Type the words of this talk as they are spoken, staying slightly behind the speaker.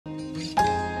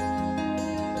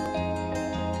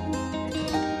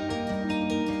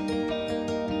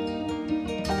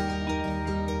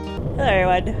Hello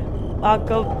everyone, I'll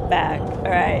go back.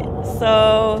 Alright,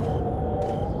 so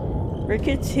we're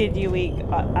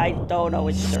continuing. I don't know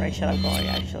which direction I'm going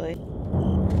actually.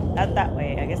 Not that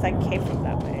way, I guess I came from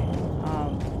that way.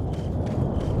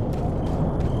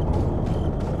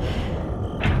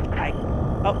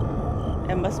 Oh,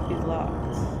 it must be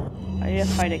locked. I need to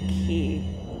find a key.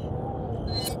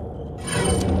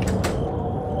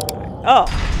 Oh,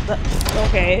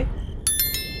 okay.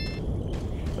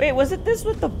 Wait, was it this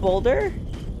with the boulder?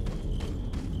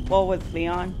 Well, with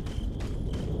Leon.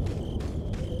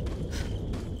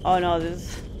 Oh no, this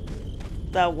is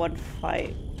that one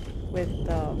fight with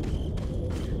hold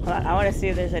on, I want to see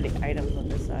if there's any items on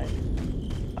this side.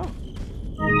 Oh,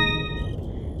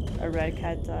 a red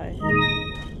cat's eye.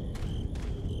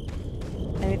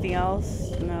 Anything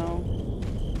else? No.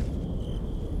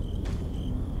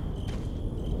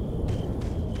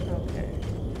 Okay.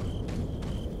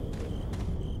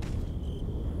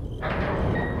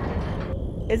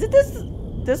 Is it this?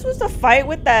 This was the fight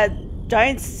with that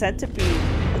giant centipede.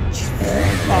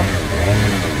 Oh.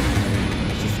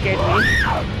 She scared me.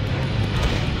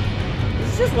 Is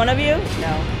this just one of you?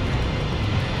 No.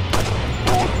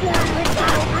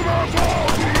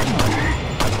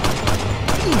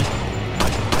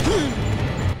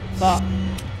 Fuck.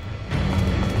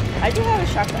 I do have a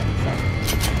shotgun, so.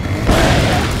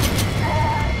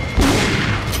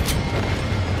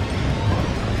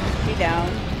 Be down.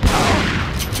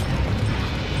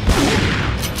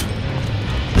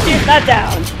 She's not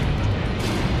down.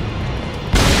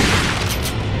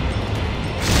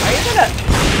 Are you gonna...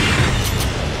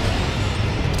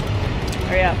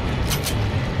 Hurry up.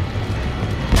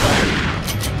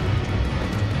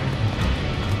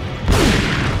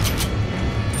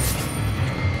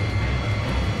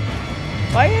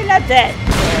 Why are you not dead?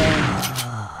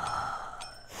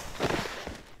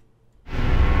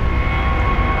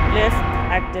 Lift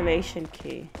activation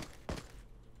key.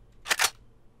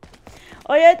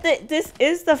 Oh yeah, this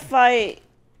is the fight.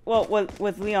 Well,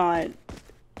 with Leon,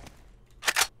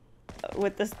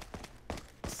 with the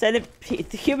centipede,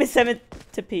 the human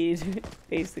centipede,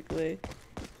 basically.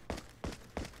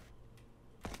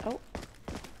 Oh.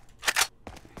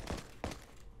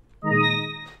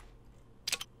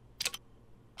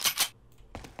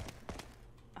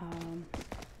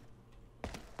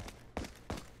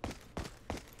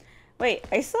 Wait,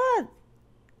 I saw a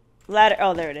ladder.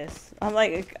 Oh, there it is. I'm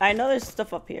like, I know there's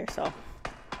stuff up here, so.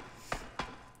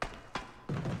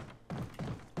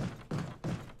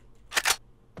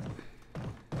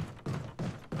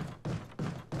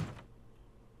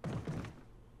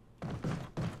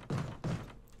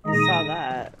 I saw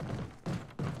that.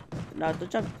 No,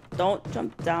 don't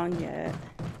jump down yet.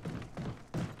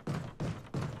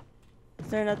 Is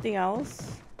there nothing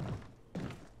else? I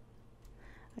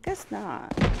guess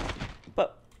not.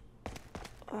 But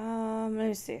let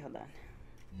me see, hold on.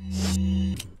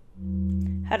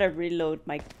 How to reload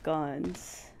my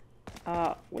guns.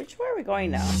 Which way are we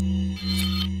going now?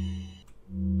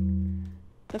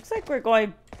 Looks like we're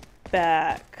going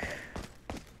back.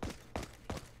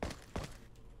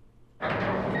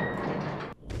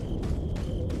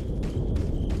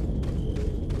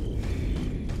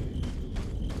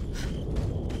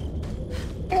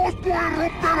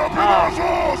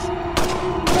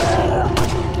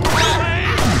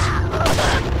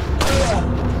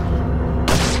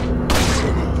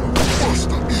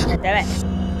 Damn it.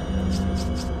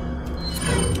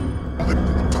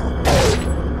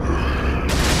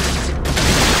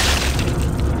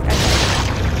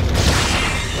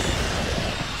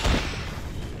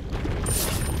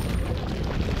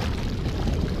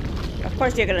 Of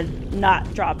course you're gonna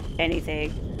not drop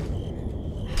anything.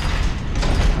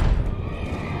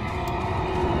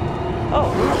 Oh.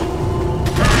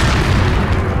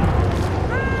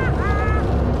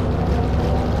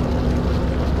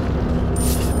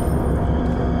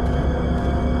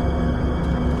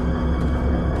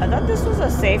 I thought this was a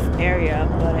safe area,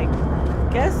 but I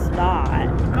guess not.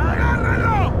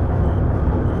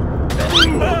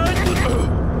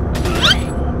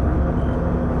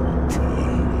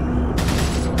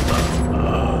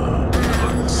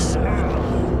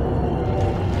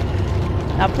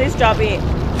 Now please drop me.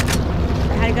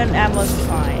 Handgun ammo's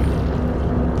fine.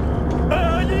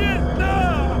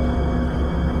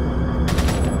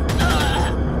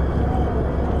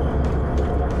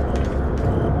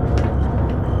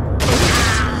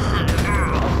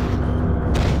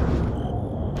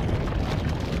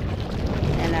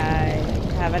 And I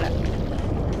have it.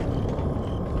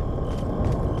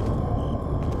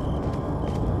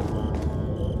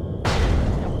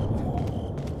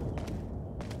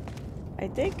 I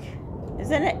think,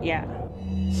 isn't it? Yeah.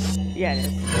 Yeah, it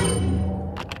is.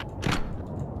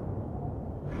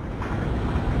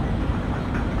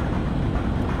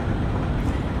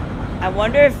 I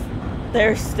wonder if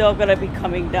they're still gonna be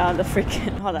coming down the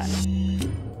freaking. Hold on.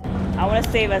 I want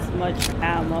to save as much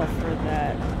ammo for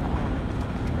that.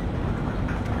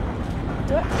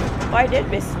 Oh, I did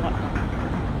miss one.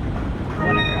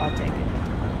 Whatever, I'll take it.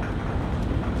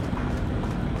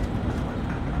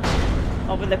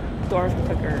 Open the doors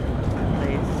quicker,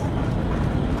 please.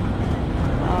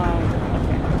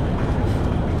 Okay.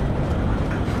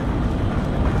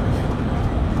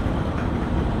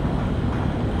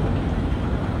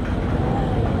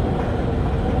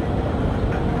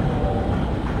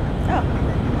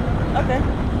 Oh, okay.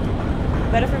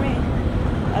 Better for me.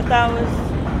 I thought I was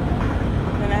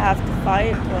gonna have to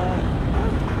fight, but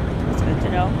it's good to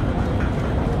know.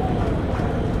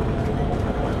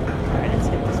 Alright, let's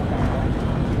hit this barrel.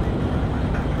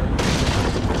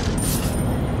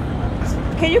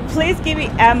 Can you please give me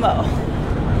ammo?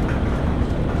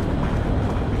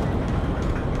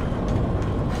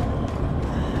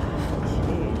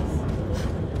 Jeez.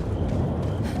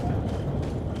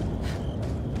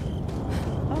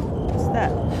 Oh, what's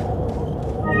that?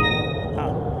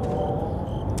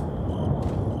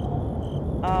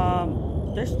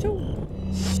 There's two.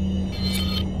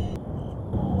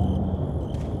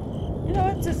 You know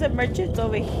what? It says the merchant's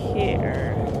over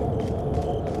here.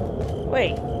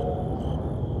 Wait.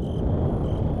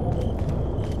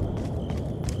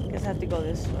 Guess I have to go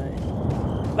this way.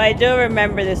 But I do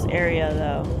remember this area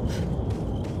though.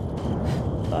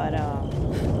 But I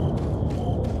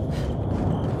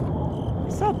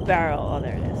saw a barrel. Oh,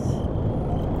 there it is.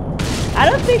 I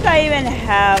don't think I even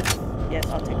have. Yes,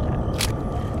 I'll take that.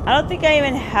 I don't think I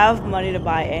even have money to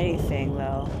buy anything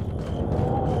though.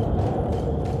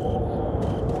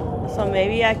 So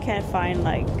maybe I can find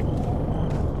like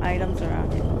items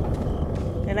around here.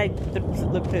 Can I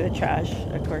look through the trash?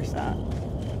 Of course not.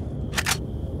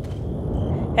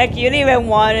 Heck, you didn't even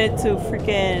wanted to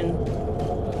freaking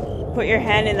put your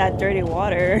hand in that dirty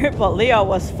water, but Leo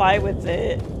was fine with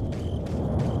it.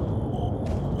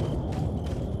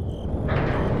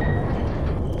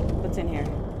 What's in here?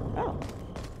 Oh.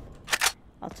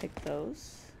 I'll take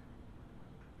those.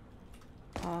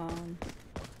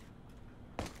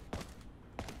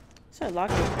 So I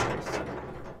locked it first.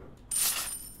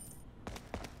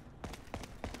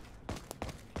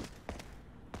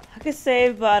 I could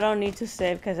save, but I don't need to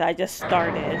save because I just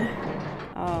started.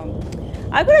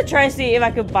 I'm gonna try and see if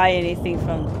I could buy anything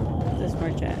from this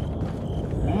merchant.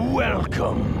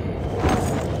 Welcome.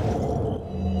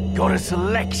 Got a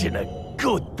selection of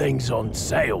good things on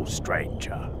sale,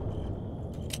 stranger.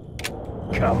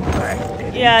 Come back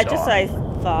anytime. Yeah, just I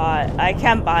thought. I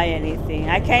can't buy anything.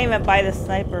 I can't even buy the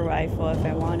sniper rifle if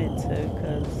I wanted to,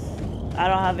 because I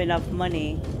don't have enough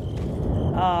money.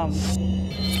 Where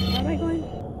am I going?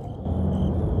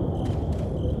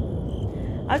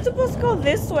 I'm supposed to go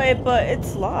this way, but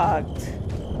it's locked.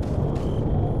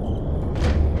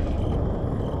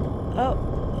 Oh,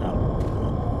 no.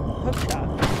 Hook shot.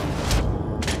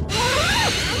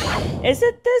 Is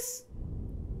it this?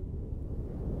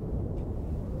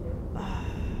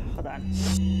 Hold on.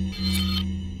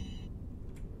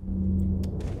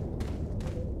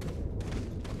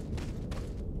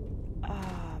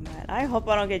 Oh man, I hope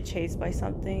I don't get chased by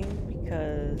something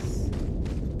because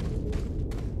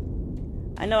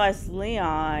I know as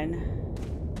Leon.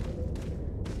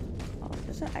 Oh,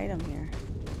 there's an item here.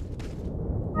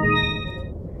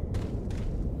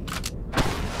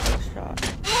 Good shot.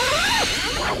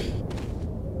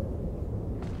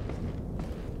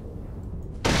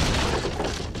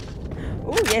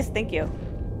 Oh yes, thank you.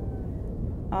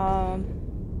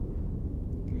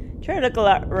 Try to look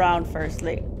around first.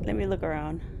 Let me look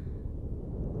around.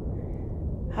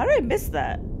 How did I miss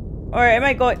that? Or am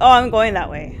I going? Oh, I'm going that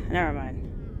way. Never mind.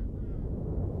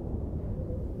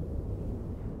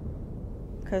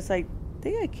 Because I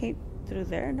think I came through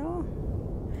there. No,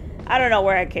 I don't know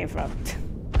where I came from.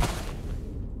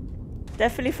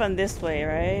 Definitely from this way,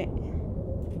 right?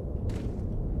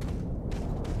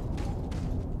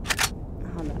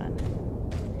 Hold on.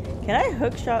 Can I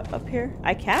hook shot up here?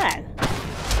 I can.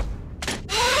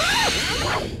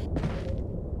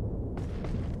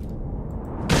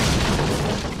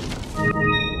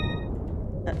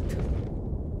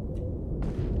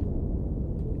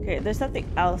 Okay, there's something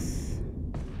else.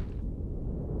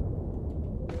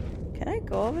 Can I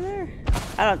go over there?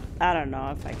 I don't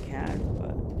know if I can,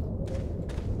 but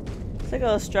it's like a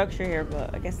little structure here,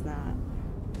 but I guess not.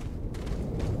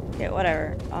 Okay,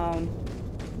 whatever.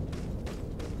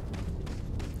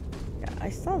 Yeah, I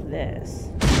saw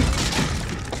this.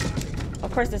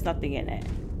 Of course, there's nothing in it.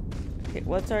 Okay,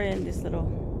 what's are in these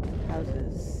little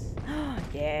houses?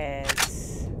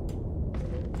 Yes.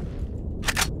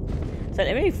 So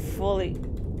let me fully.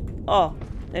 Oh,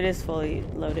 it is fully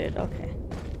loaded. Okay.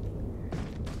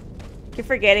 Keep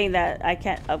forgetting that I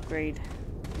can't upgrade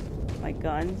my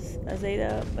guns as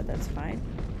Zeta, but that's fine.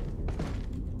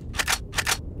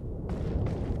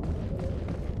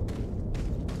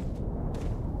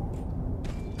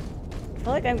 I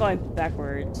feel like I'm going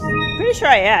backwards. Pretty sure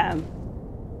I am.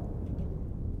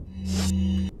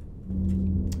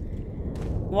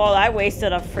 Well, I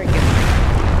wasted a freaking.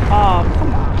 Oh,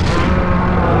 come on.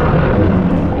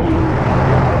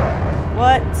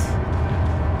 What?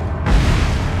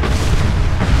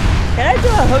 Can I do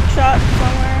a hook shot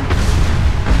somewhere?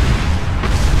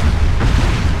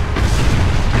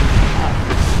 Oh.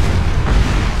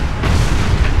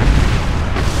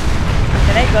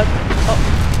 Can I go? Oh.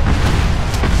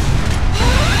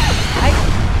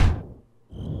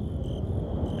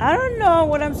 I don't know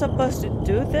what I'm supposed to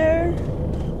do there.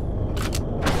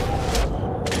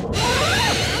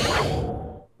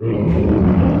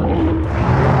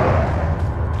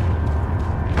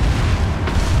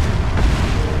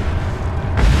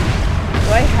 Do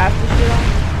I have to shoot him?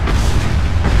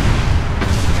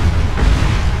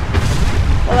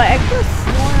 Well, I could have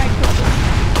sworn I could just...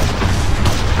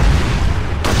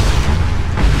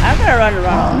 I'm gonna run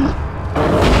around.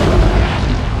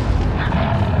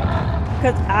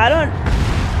 Because I don't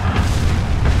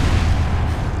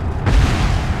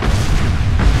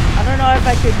know if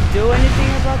I could do anything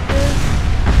about this.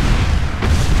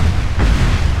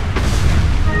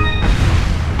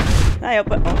 I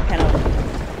open. Oh, can I open?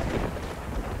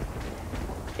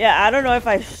 Yeah, I don't know if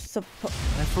I suppose.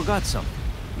 I forgot something.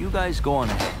 You guys go on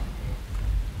ahead.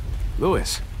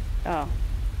 Louis. Oh.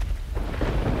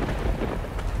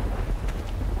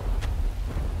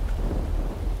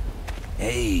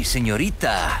 Hey,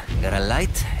 señorita. Got a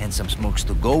light and some smokes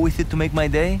to go with it to make my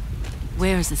day?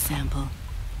 Where's the sample?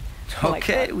 Oh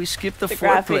Okay, we skipped the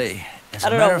graphics. foreplay. As I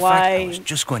a don't matter know of fact, I why. was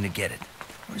just going to get it.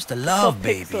 Where's the love, So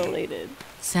baby? pixelated.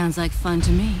 Sounds like fun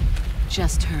to me.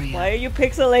 Just hurry Why up. are you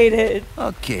pixelated?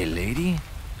 Okay, lady.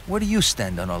 Where do you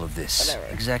stand on all of this?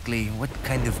 Whatever. Exactly what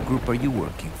kind of group are you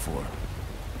working for?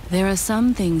 There are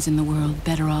some things in the world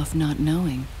better off not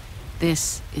knowing.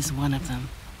 This is one of them.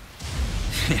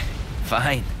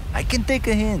 Fine. I can take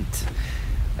a hint.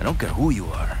 I don't care who you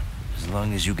are, as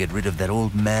long as you get rid of that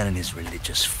old man and his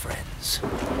religious friends.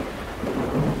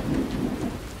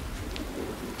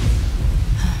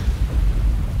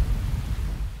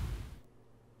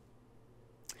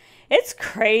 It's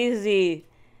crazy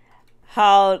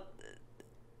how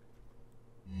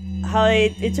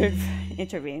it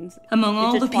intervenes. Among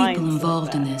all the Intertwines people like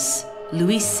involved in that. this,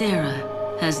 Luis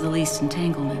Serra has the least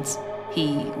entanglements.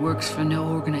 He works for no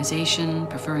organization,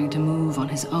 preferring to move on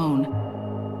his own.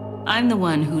 I'm the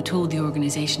one who told the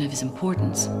organization of his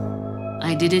importance.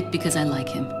 I did it because I like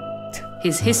him.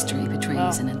 His history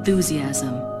betrays an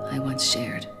enthusiasm I once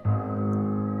shared.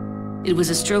 It was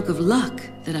a stroke of luck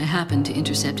that I happened to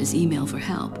intercept his email for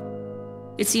help.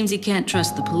 It seems he can't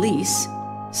trust the police,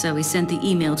 so he sent the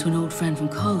email to an old friend from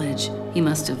college. He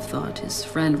must have thought his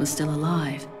friend was still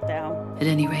alive. Down. At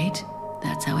any rate,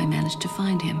 that's how I managed to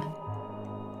find him.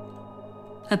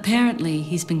 Apparently,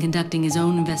 he's been conducting his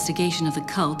own investigation of the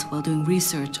cult while doing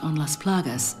research on Las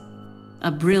Plagas.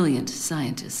 A brilliant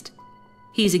scientist.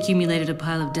 He's accumulated a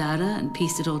pile of data and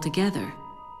pieced it all together.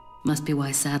 Must be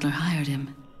why Sadler hired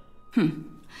him.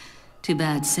 Too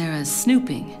bad Sarah's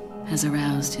snooping has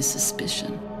aroused his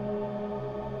suspicion.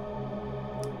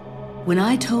 When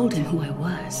I told him who I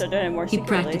was, So doing it more he secretly.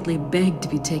 practically begged to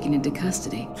be taken into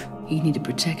custody. He needed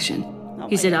protection. Oh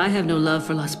He my said, God. I have no love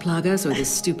for Las Plagas or this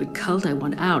stupid cult. I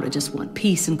want out. I just want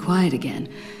peace and quiet again.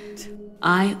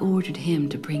 I ordered him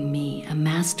to bring me a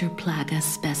master Plaga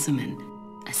specimen,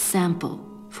 a sample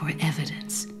for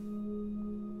evidence.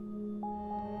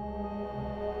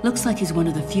 Looks like he's one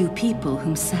of the few people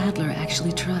whom Sadler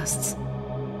actually trusts.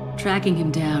 Tracking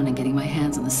him down and getting my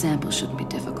hands on the sample shouldn't be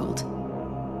difficult.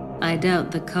 I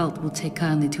doubt the cult will take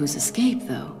kindly to his escape,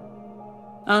 though.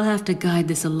 I'll have to guide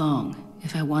this along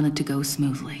if I want it to go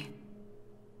smoothly.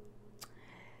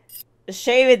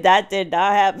 Shame that did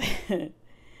not happen.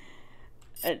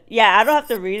 Yeah, I don't have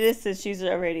to read this since she's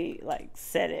already like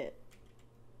said it.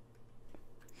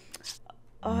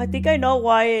 Oh, I think I know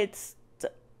why it's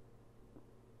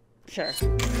sure.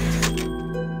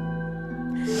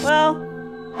 Well,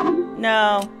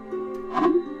 no.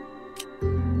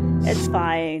 It's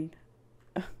fine.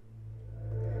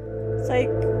 It's like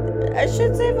I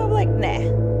should save. I'm like, nah.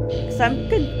 Because I'm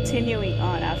continuing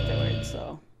on afterwards,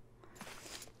 so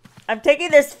I'm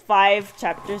taking there's 5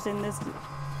 chapters in this.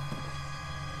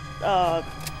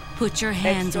 Put your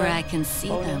hands where I can see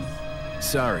them.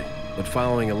 Sorry, but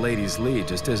following a lady's lead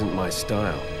just isn't my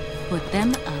style. Put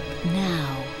them up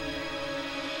now.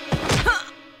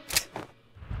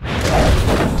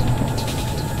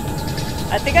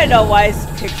 I think I know why it's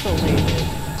pixelated.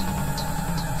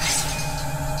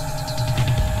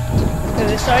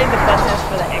 Because it's showing the buttons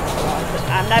for the Xbox. But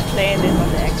I'm not playing this on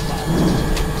the Xbox.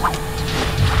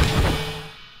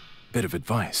 Bit of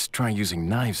advice, try using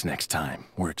knives next time.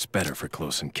 Works better for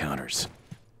close encounters.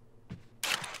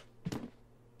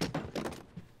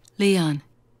 Leon.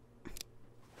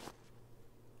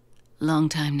 Long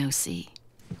time no see.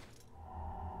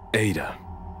 Ada.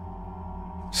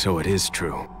 So it is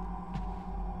true.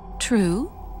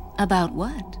 True? About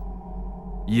what?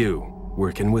 You,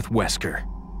 working with Wesker.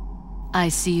 I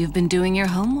see you've been doing your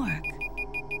homework.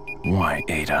 Why,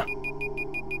 Ada?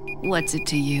 What's it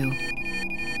to you?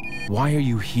 Why are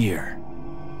you here?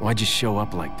 Why'd you show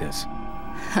up like this?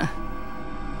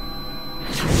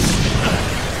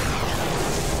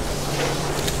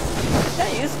 It's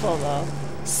not useful though.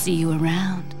 See you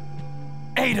around.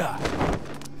 Ada!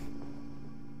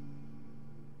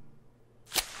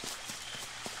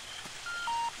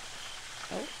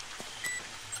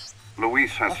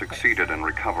 Luis has succeeded in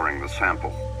recovering the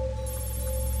sample.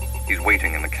 He's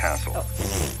waiting in the castle.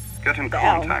 Get in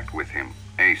contact with him,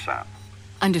 ASAP.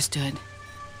 Understood.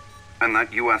 And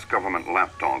that US government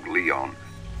lapdog, Leon.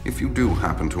 If you do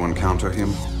happen to encounter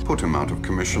him, put him out of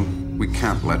commission. We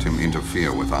can't let him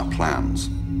interfere with our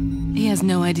plans. He has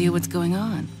no idea what's going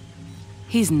on.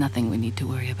 He's nothing we need to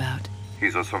worry about.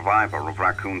 He's a survivor of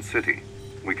Raccoon City.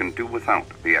 We can do without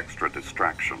the extra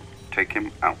distraction. Take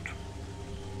him out.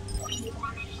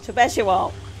 Too bad she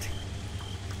won't.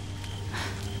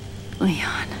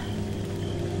 Leon.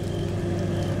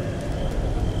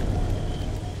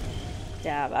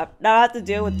 Damn, now I have to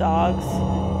deal with dogs.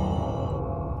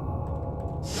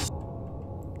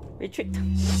 Retreat.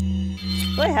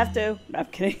 Do I have to? No, I'm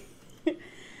kidding.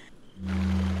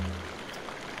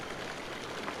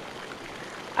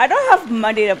 I don't have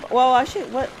money to. Well, actually,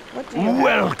 what do you have?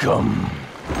 Welcome.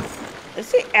 Let's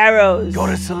see arrows. Got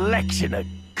a selection of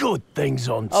good things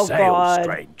on Oh, sale, God.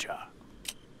 stranger.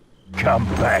 Come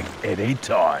back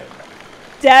anytime.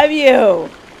 Damn you!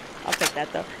 I'll take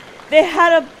that though. They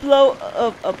had a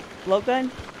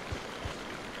blowgun.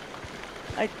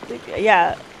 I think,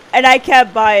 yeah, and I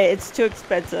can't buy it. It's too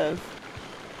expensive.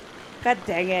 God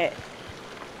dang it!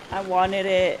 I wanted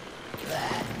it.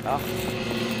 Oh.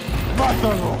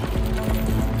 Mátalo.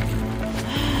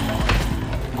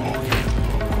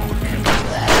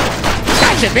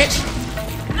 Gotcha, bitch!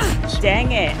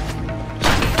 Dang it!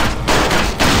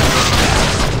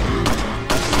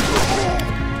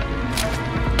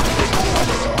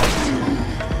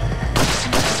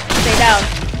 Stay down.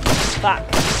 Fuck.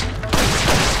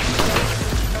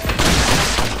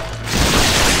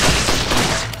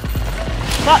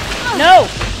 Fuck. No!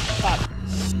 Fuck.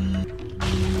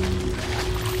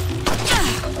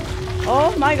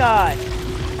 Oh my god.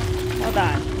 Hold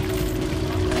on.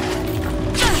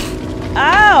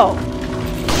 Ow!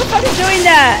 Who the fuck is doing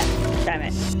that? Damn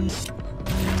it.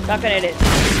 Suck on it.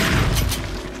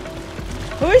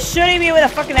 Who is shooting me with a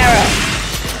fucking arrow?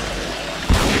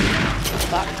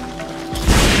 Fuck.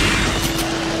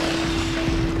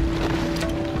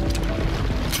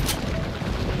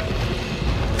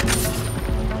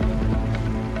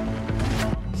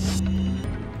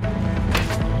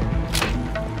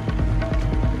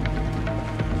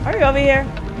 Hurry over here.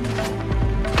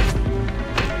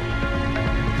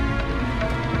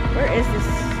 Where is this?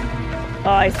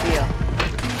 Oh, I see you.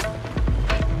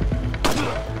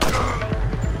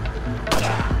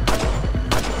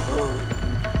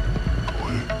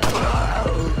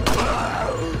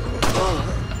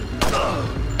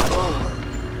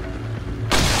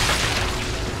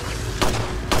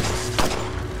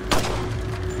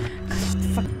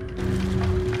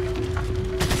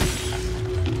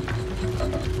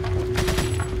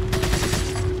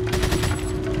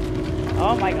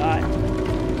 Oh my god.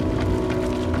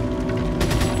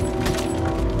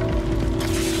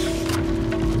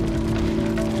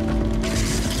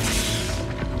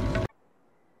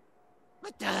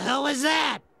 What the hell is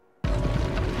that?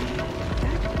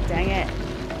 Dang it.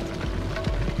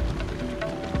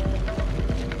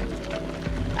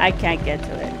 I can't get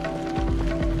to it.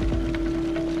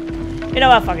 You know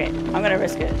what? Fuck it. I'm gonna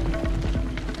risk it.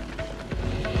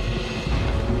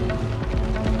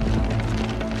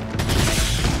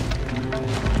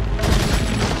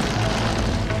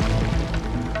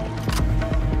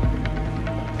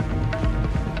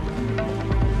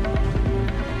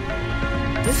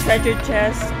 treasure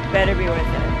chest better be worth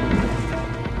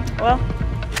it. Well,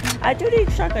 I do need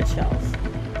shotgun shells.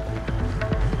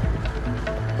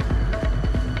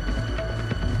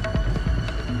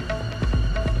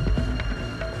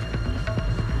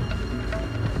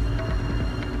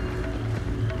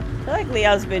 I feel like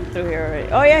Leo's been through here already.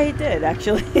 Oh yeah, he did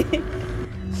actually.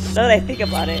 Now that I think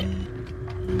about it.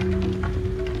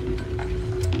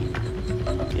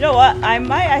 You know what? I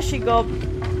might actually go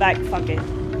back. Fuck it.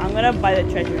 I'm gonna buy the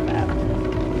treasure map.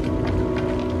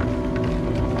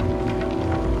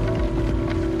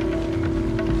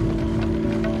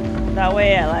 That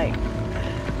way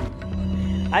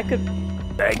I could...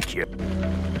 Thank you.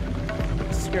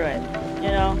 Screw it.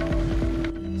 You know?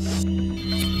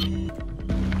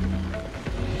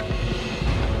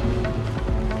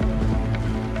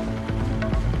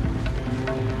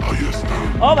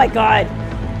 Oh my god!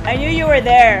 I knew you were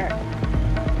there!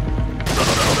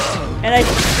 And I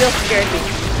still scared me.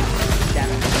 Damn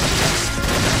it.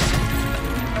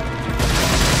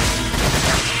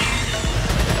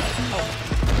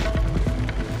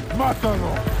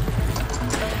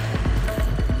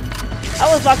 I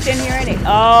was locked in here anyway.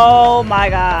 Oh my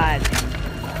god.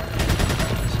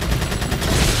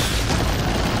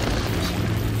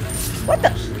 What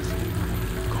the?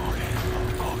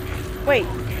 Wait.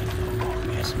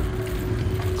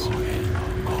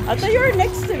 I thought you were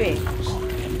next to me.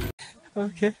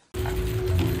 Okay.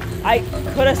 I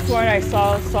could have sworn I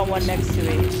saw someone next to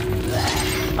me.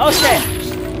 Oh shit!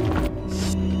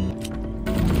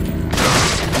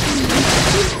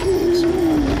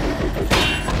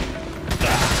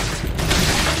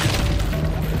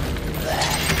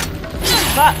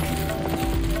 Fuck!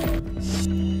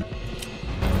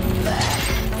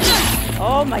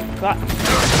 Oh my god.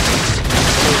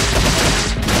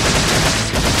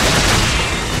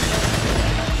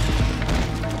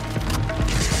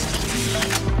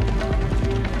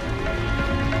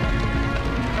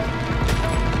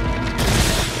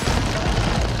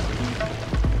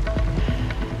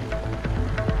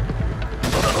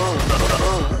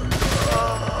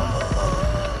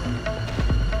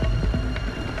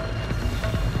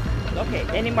 Okay,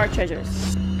 any more treasures?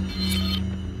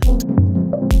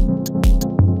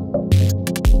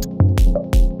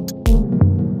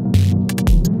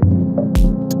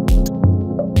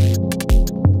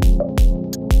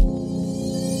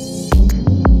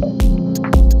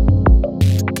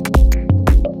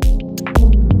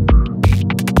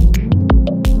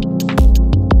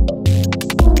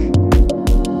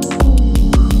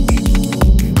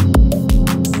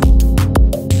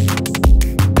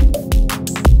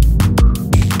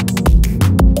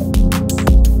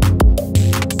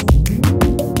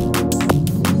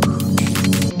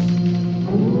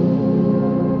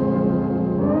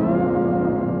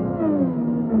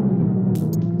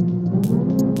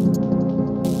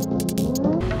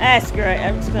 Ah, screw it.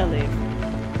 I'm just gonna leave.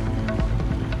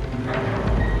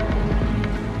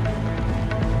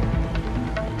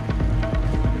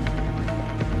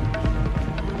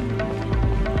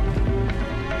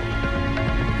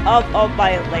 I'll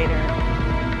buy it later.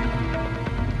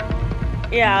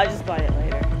 Yeah, I'll just buy it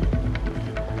later.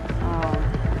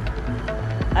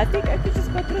 I think I could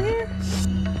just go through here.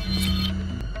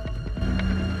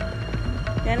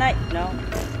 Can I? No.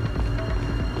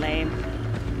 Lame.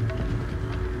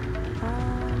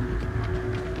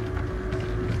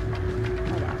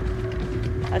 Hold on.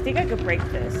 I think I could break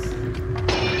this.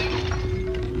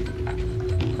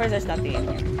 Of course, there's nothing in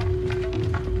here.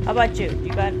 How about you?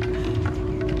 You got...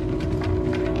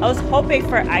 I was hoping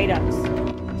for items.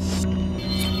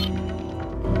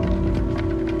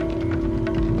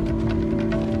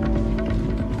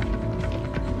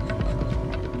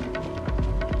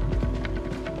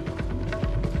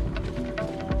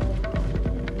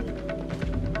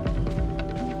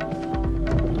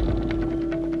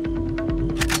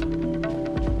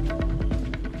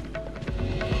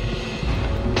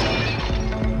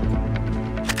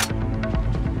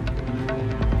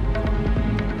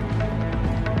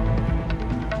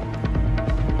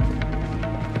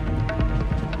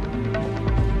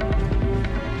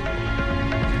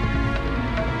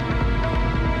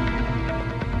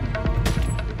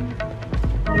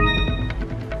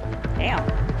 Damn.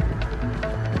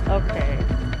 Okay.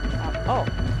 Oh.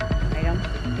 Item,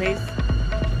 please.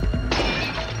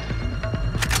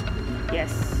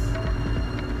 Yes.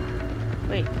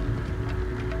 Wait.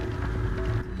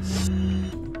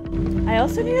 I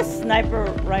also need a sniper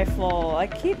rifle. I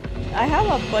have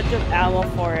a bunch of ammo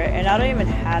for it, and I don't even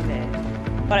have it.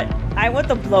 But I want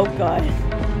the blowgun.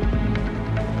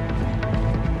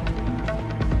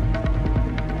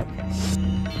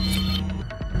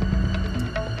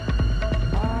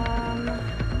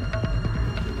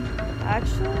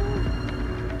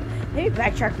 me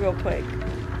backtrack real quick.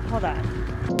 Hold on.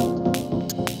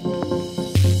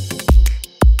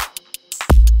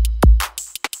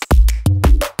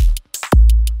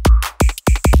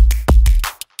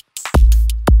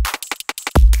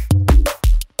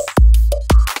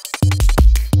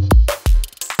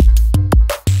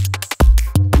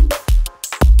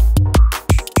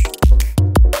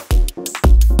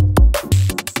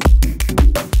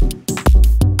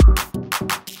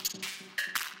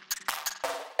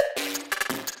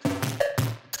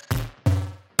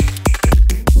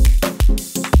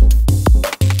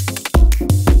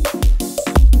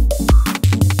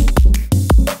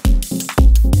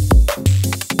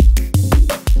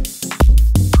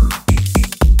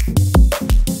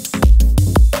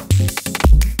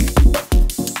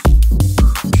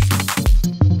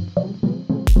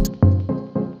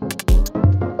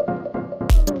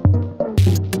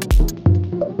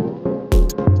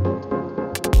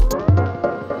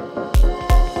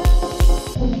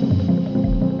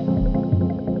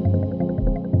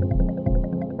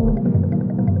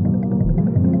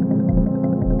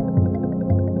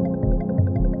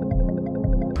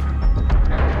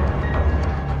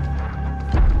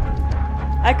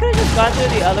 I could have just gone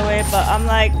through the other way, but I'm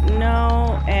like,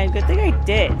 no, and good thing I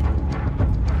did.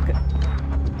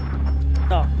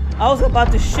 Oh, I was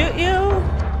about to shoot you.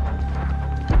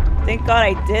 Thank God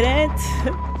I didn't.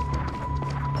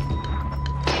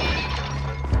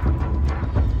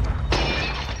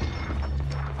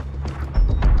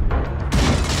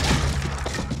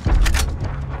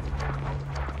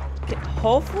 Okay,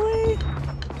 hopefully.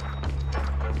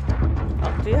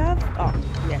 Oh, do you have? Oh,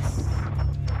 yes.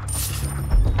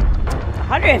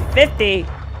 150.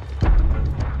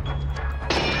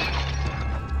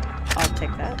 I'll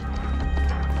take that.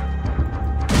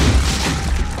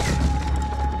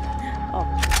 Oh,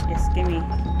 yes, give me.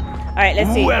 All right,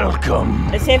 let's see. Welcome.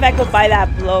 Let's see if I could buy that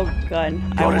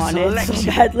blowgun. I want it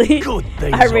so badly.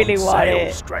 I really want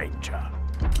it. Stranger.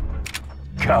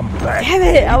 Come back. Damn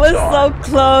it! I was so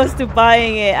close to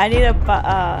buying it. I need to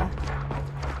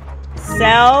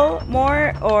sell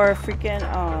more or freaking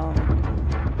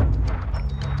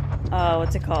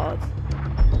what's it called?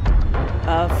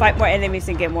 Fight more enemies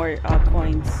and get more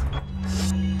coins.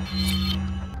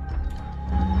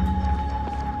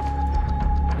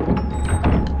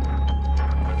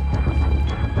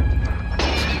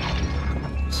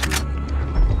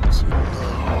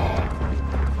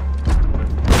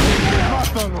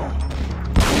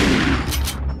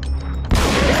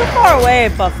 It's so far away,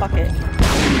 but fuck it.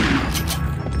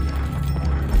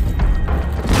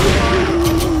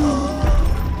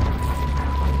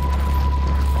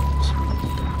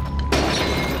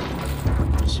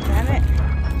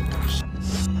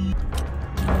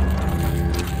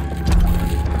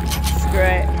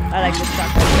 I like this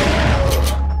shotgun.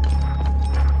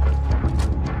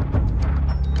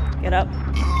 Get up.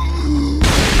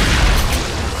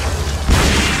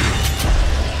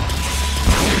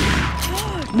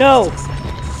 No!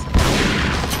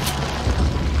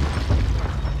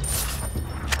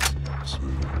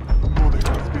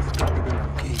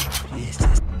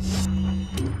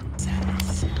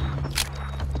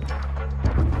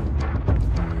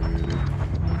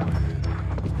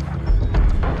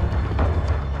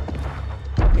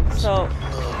 So,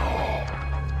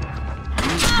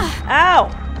 ow!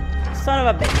 Son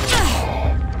of a bitch.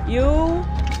 You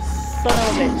son of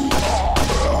a bitch.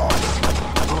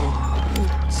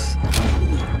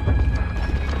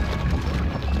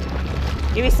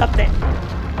 Give me something.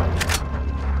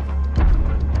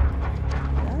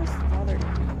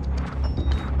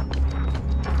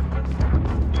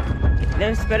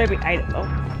 There's better be item. Oh.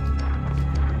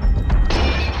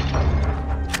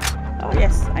 Oh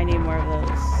yes, I need more of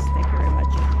those. Thank you very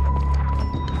much.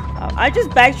 I'm just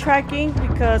backtracking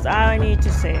because I need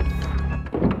to save.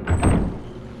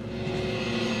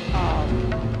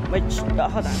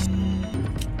 Hold on.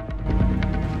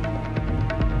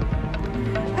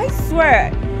 I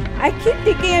swear, I keep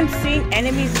thinking I'm seeing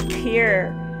enemies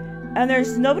appear, and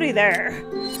there's nobody there.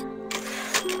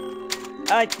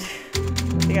 I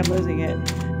think I'm losing it.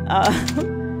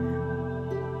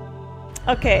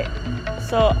 Okay,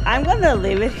 so I'm gonna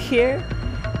leave it here,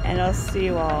 and I'll see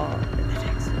you all